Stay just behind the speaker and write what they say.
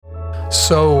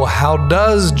So, how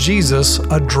does Jesus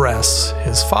address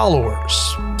his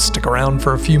followers? Stick around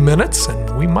for a few minutes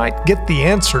and we might get the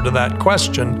answer to that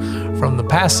question from the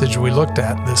passage we looked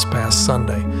at this past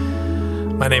Sunday.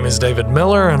 My name is David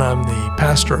Miller and I'm the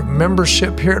pastor of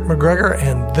membership here at McGregor,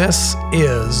 and this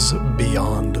is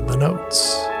Beyond the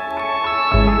Notes.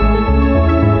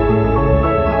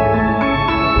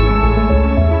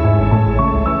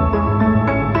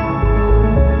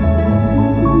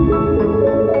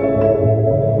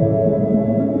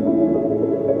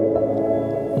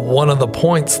 One of the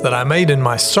points that I made in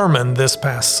my sermon this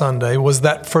past Sunday was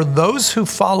that for those who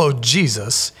follow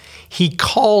Jesus, he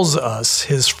calls us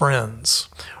his friends.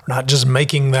 We're not just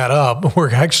making that up.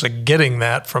 We're actually getting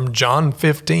that from John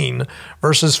 15,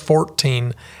 verses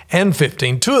 14 and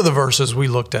 15, two of the verses we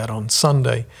looked at on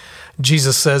Sunday.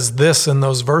 Jesus says this in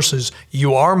those verses,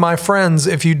 "You are my friends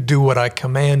if you do what I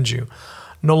command you.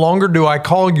 No longer do I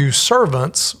call you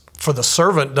servants, for the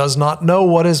servant does not know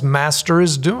what his master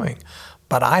is doing.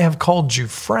 But I have called you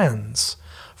friends,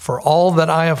 for all that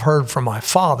I have heard from my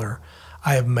Father,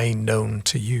 I have made known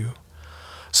to you."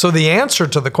 So the answer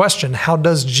to the question, how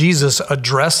does Jesus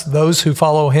address those who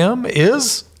follow him,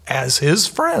 is as his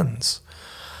friends.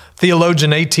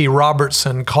 Theologian A.T.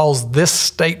 Robertson calls this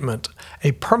statement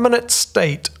a permanent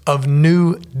state of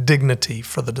new dignity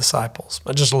for the disciples.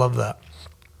 I just love that.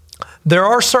 There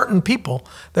are certain people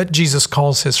that Jesus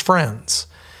calls his friends,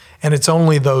 and it's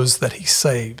only those that he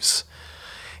saves.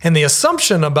 And the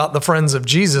assumption about the friends of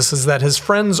Jesus is that his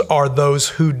friends are those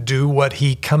who do what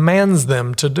he commands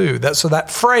them to do. So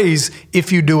that phrase,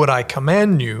 "if you do what I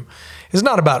command you," is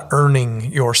not about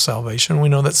earning your salvation. We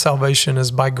know that salvation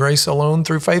is by grace alone,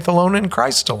 through faith alone, in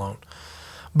Christ alone.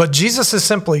 But Jesus is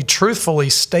simply truthfully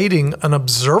stating an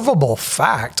observable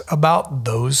fact about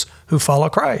those who follow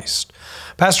Christ.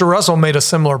 Pastor Russell made a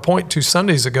similar point 2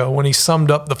 Sundays ago when he summed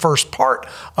up the first part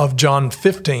of John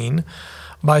 15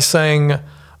 by saying,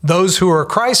 those who are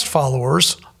Christ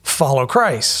followers follow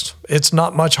Christ. It's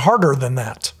not much harder than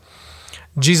that.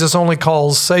 Jesus only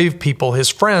calls saved people his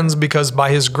friends because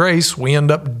by his grace we end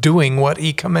up doing what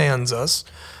he commands us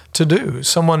to do.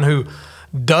 Someone who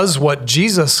does what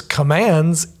Jesus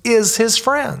commands is his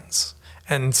friends.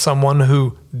 And someone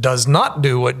who does not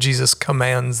do what Jesus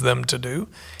commands them to do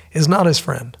is not his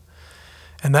friend.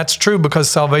 And that's true because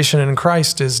salvation in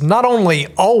Christ is not only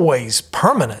always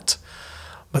permanent,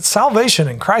 but salvation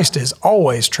in Christ is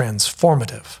always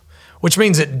transformative, which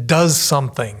means it does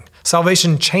something.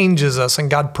 Salvation changes us,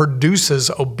 and God produces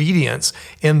obedience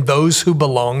in those who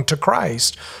belong to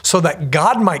Christ so that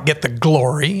God might get the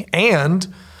glory and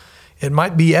it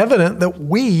might be evident that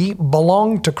we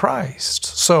belong to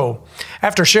Christ. So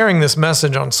after sharing this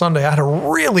message on Sunday, I had a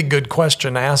really good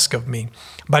question asked of me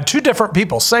by 2 different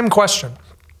people, same question.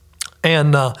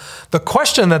 And the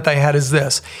question that they had is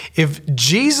this: if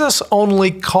Jesus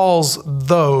only calls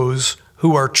those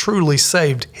who are truly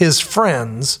saved his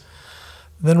friends,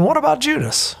 then what about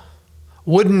Judas?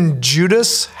 Wouldn't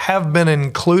Judas have been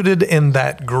included in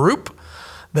that group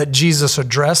that Jesus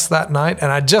addressed that night?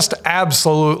 And I just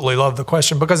absolutely love the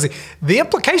question because the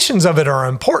implications of it are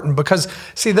important because,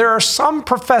 see, there are some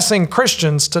professing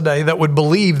Christians today that would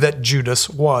believe that Judas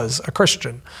was a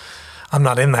Christian. I'm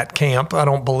not in that camp. I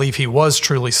don't believe he was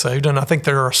truly saved, and I think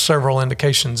there are several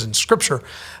indications in Scripture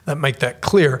that make that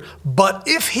clear. But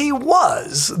if he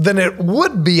was, then it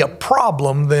would be a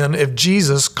problem then if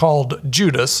Jesus called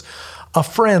Judas a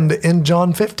friend in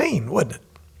John 15, wouldn't it?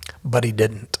 But he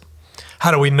didn't.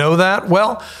 How do we know that?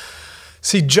 Well,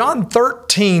 see, John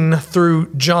 13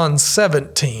 through John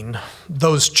 17,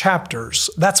 those chapters,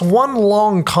 that's one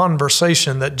long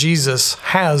conversation that Jesus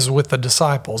has with the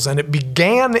disciples. And it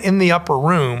began in the upper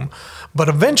room, but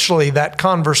eventually that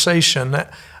conversation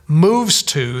moves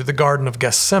to the Garden of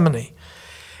Gethsemane.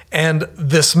 And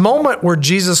this moment where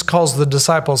Jesus calls the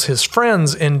disciples his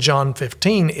friends in John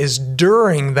 15 is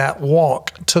during that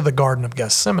walk to the Garden of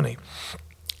Gethsemane.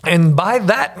 And by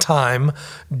that time,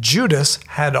 Judas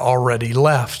had already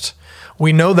left.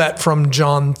 We know that from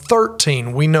John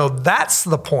 13. We know that's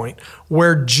the point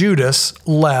where Judas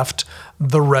left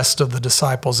the rest of the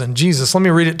disciples and Jesus. Let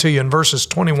me read it to you in verses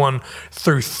 21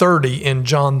 through 30 in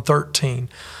John 13.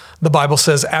 The Bible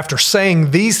says, "After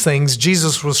saying these things,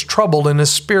 Jesus was troubled in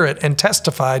his spirit and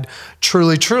testified,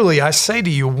 'Truly, truly, I say to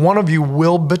you, one of you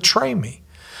will betray me.'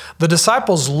 The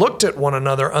disciples looked at one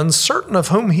another, uncertain of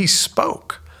whom he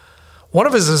spoke. One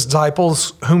of his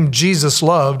disciples, whom Jesus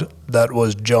loved," that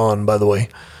was John, by the way,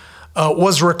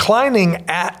 was reclining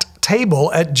at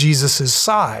table at Jesus'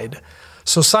 side.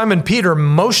 So Simon Peter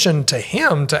motioned to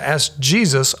him to ask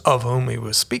Jesus of whom he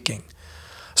was speaking.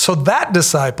 So that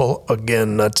disciple,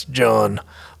 again, that's John,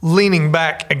 leaning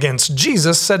back against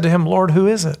Jesus, said to him, "Lord, who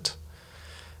is it?"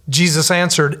 Jesus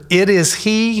answered, "It is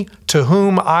he to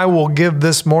whom I will give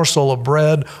this morsel of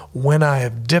bread when I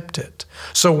have dipped it."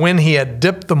 So when he had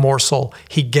dipped the morsel,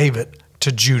 he gave it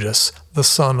to Judas, the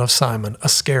son of Simon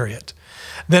Iscariot.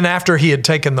 Then after he had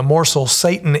taken the morsel,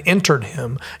 Satan entered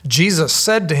him. Jesus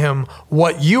said to him,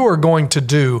 "What you are going to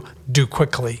do, do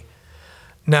quickly."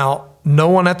 Now, no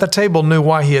one at the table knew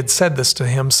why he had said this to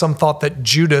him. Some thought that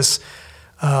Judas,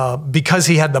 because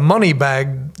he had the money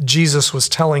bag, Jesus was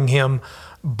telling him,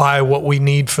 "Buy what we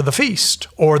need for the feast,"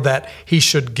 or that he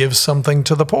should give something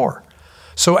to the poor.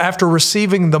 So after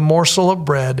receiving the morsel of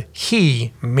bread,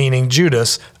 he, meaning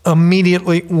Judas,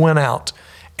 immediately went out,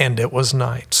 and it was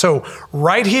night. So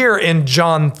right here in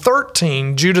John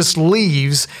 13, Judas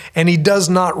leaves, and he does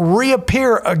not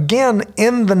reappear again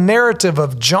in the narrative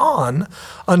of John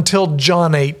until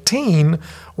John 18,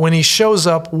 when he shows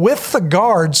up with the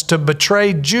guards to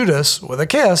betray Judas with a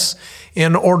kiss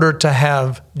in order to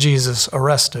have Jesus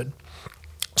arrested.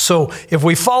 So if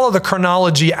we follow the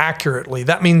chronology accurately,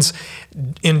 that means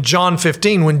in John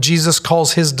 15, when Jesus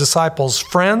calls his disciples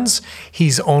friends,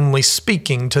 he's only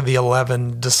speaking to the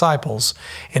 11 disciples,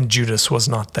 and Judas was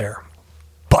not there.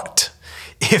 But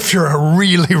if you're a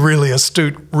really, really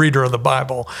astute reader of the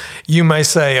Bible, you may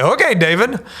say, "Okay,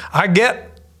 David, I get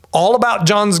all about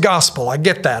John's gospel. I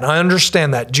get that. I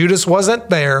understand that. Judas wasn't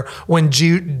there when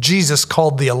Jesus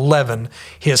called the 11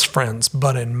 his friends."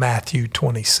 But in Matthew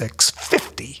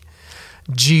 26:50,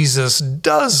 Jesus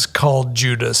does call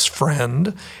Judas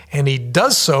friend, and he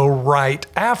does so right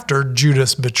after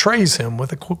Judas betrays him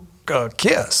with a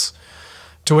kiss.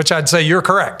 To which I'd say, you're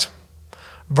correct.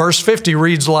 Verse 50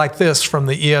 reads like this from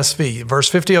the ESV. Verse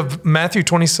 50 of Matthew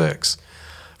 26.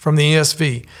 From the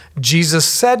ESV, Jesus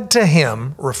said to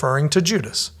him, referring to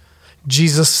Judas,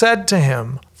 Jesus said to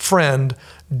him, "Friend,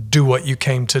 do what you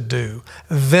came to do."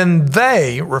 Then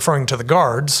they, referring to the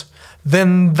guards,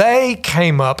 then they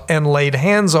came up and laid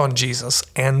hands on Jesus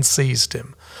and seized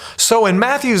him. So in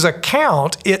Matthew's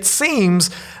account, it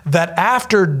seems that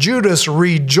after Judas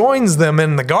rejoins them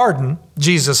in the garden,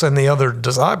 Jesus and the other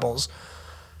disciples,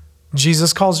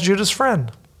 Jesus calls Judas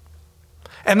friend.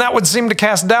 And that would seem to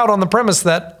cast doubt on the premise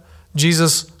that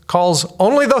Jesus calls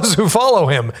only those who follow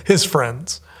him his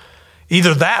friends.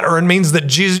 Either that or it means that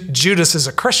Judas is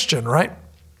a Christian, right?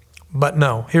 But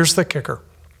no, here's the kicker.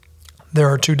 There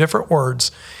are two different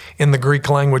words in the Greek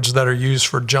language that are used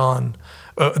for John,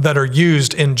 that are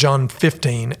used in John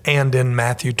 15 and in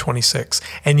Matthew 26.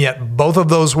 And yet both of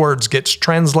those words gets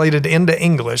translated into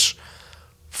English,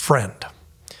 friend.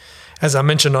 As I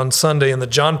mentioned on Sunday in the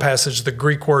John passage, the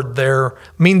Greek word there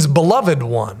means beloved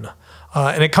one,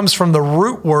 and it comes from the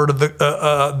root word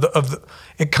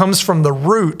it comes from the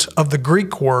root of the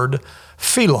Greek word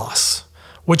philos,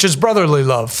 which is brotherly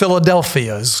love.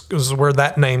 Philadelphia is where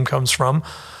that name comes from.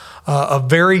 A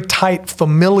very tight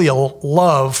familial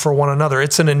love for one another.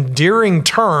 It's an endearing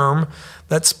term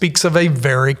that speaks of a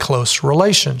very close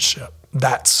relationship.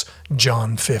 That's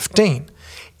John 15.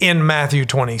 In Matthew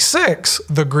 26,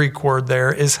 the Greek word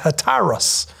there is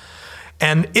heteros,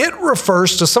 and it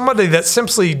refers to somebody that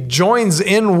simply joins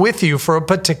in with you for a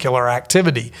particular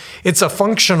activity. It's a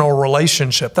functional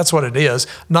relationship. That's what it is,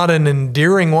 not an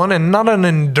endearing one and not an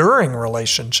enduring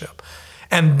relationship.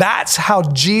 And that's how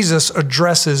Jesus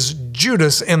addresses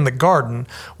Judas in the garden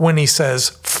when he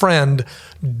says, "Friend,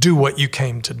 do what you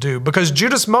came to do." Because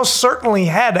Judas most certainly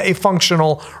had a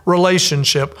functional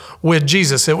relationship with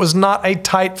Jesus. It was not a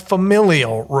tight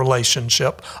familial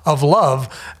relationship of love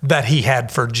that he had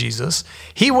for Jesus.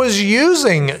 He was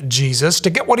using Jesus to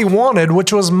get what he wanted,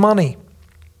 which was money.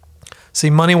 See,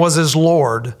 money was his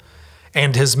Lord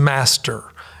and his master.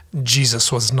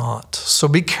 Jesus was not. So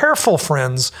be careful,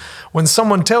 friends, when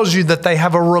someone tells you that they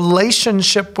have a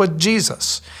relationship with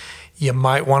Jesus. You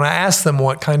might want to ask them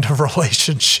what kind of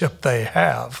relationship they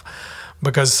have,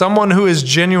 because someone who is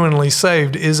genuinely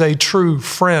saved is a true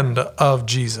friend of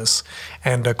Jesus.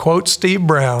 And to quote Steve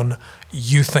Brown,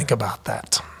 you think about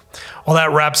that. Well,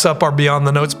 that wraps up our Beyond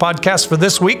the Notes podcast for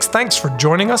this week. Thanks for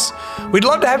joining us. We'd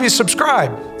love to have you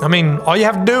subscribe. I mean, all you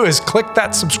have to do is click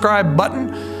that subscribe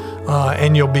button,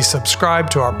 and you'll be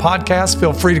subscribed to our podcast.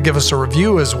 Feel free to give us a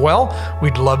review as well.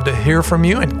 We'd love to hear from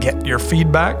you and get your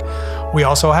feedback. We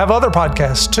also have other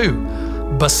podcasts too,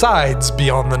 besides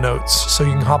Beyond the Notes. So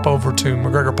you can hop over to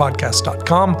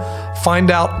McGregorPodcast.com,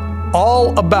 find out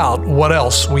all about what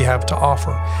else we have to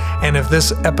offer. And if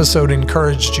this episode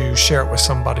encouraged you, share it with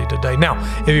somebody today. Now,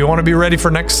 if you want to be ready for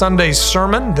next Sunday's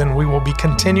sermon, then we will be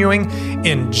continuing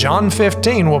in John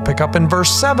 15. We'll pick up in verse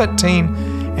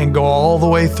 17 and go all the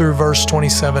way through verse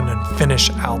 27 and finish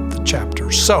out the chapter.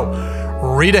 So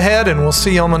Read ahead, and we'll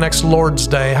see you on the next Lord's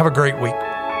Day. Have a great week.